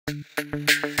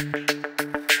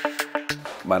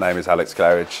My name is Alex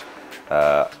Claridge.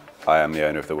 I am the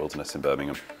owner of the Wilderness in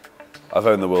Birmingham. I've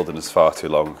owned the Wilderness far too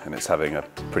long and it's having a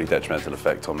pretty detrimental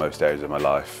effect on most areas of my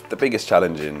life. The biggest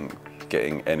challenge in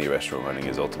getting any restaurant running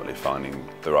is ultimately finding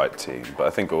the right team, but I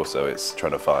think also it's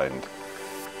trying to find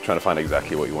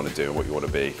exactly what you want to do and what you want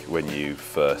to be when you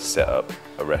first set up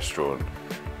a restaurant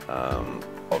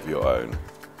of your own.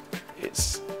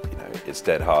 It's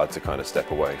dead hard to kind of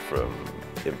step away from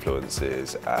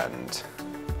influences and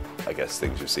I guess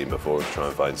things you've seen before and try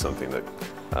and find something that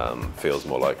feels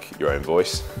more like your own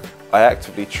voice. I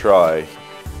actively try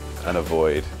and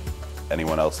avoid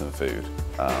anyone else in food,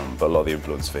 but a lot of the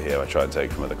influence for here I try and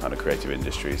take from other kind of creative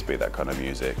industries, be that kind of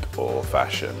music or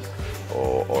fashion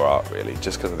or art really,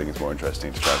 just because I think it's more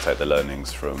interesting to try and take the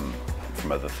learnings from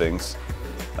other things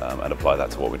and apply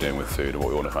that to what we're doing with food and what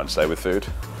we want to try and say with food.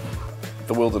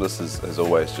 The Wilderness has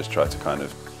always just tried to kind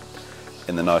of,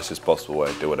 in the nicest possible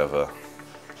way, do whatever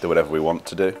we want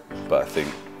to do, but I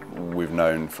think we've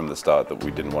known from the start that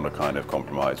we didn't want to kind of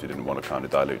compromise, we didn't want to kind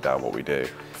of dilute down what we do.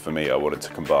 For me, I wanted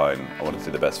to combine, I wanted to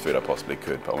do the best food I possibly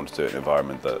could, but I wanted to do it in an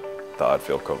environment that I'd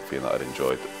feel comfy and that I'd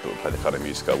enjoy, that would play the kind of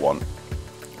music I want.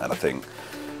 And I think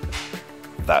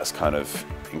that's kind of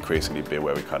increasingly been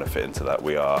where we kind of fit into that.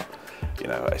 We are,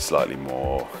 a slightly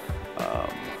more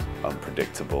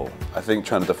unpredictable. I think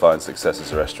trying to define success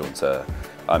as a restaurateur,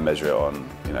 I measure it on,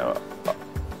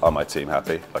 are my team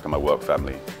happy? Like, are my work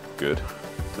family good?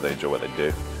 Do they enjoy what they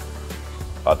do?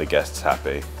 Are the guests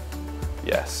happy?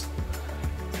 Yes.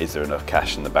 Is there enough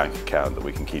cash in the bank account that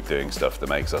we can keep doing stuff that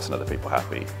makes us and other people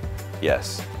happy?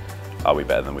 Yes. Are we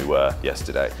better than we were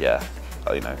yesterday? Yeah.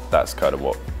 That's kind of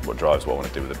what drives what I want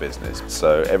to do with the business.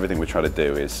 So everything we're trying to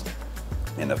do is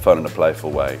in a fun and a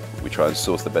playful way. We try and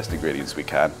source the best ingredients we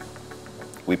can.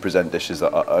 We present dishes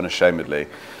that are unashamedly,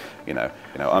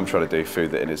 I'm trying to do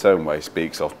food that in its own way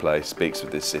speaks of place, speaks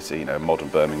of this city, modern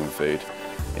Birmingham food.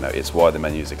 It's why the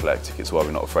menu is eclectic, it's why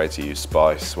we're not afraid to use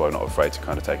spice, why we're not afraid to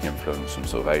kind of take influence from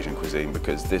sort of Asian cuisine,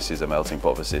 because this is a melting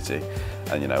pot of a city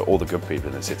and all the good people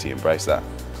in the city embrace that.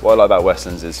 What I like about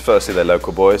Westlands is firstly they're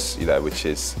local boys, which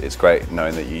is great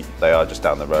knowing that they are just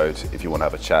down the road. If you want to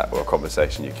have a chat or a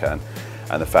conversation you can,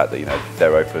 and the fact that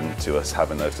they're open to us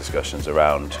having those discussions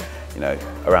around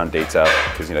around detail,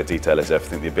 because detail is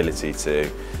everything. The ability to,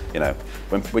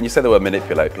 when you say the word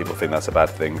manipulate, people think that's a bad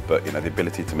thing, but the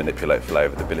ability to manipulate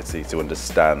flavour, the ability to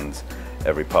understand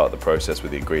every part of the process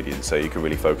with the ingredients, so you can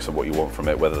really focus on what you want from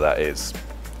it, whether that is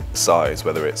size,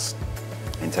 whether it's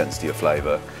intensity of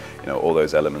flavour, all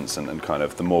those elements, and kind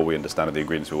of the more we understand of the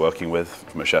ingredients we're working with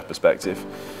from a chef perspective,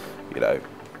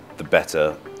 the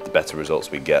better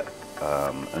results we get.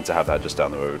 And to have that just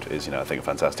down the road is, I think, a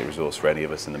fantastic resource for any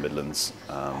of us in the Midlands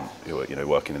who are,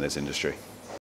 working in this industry.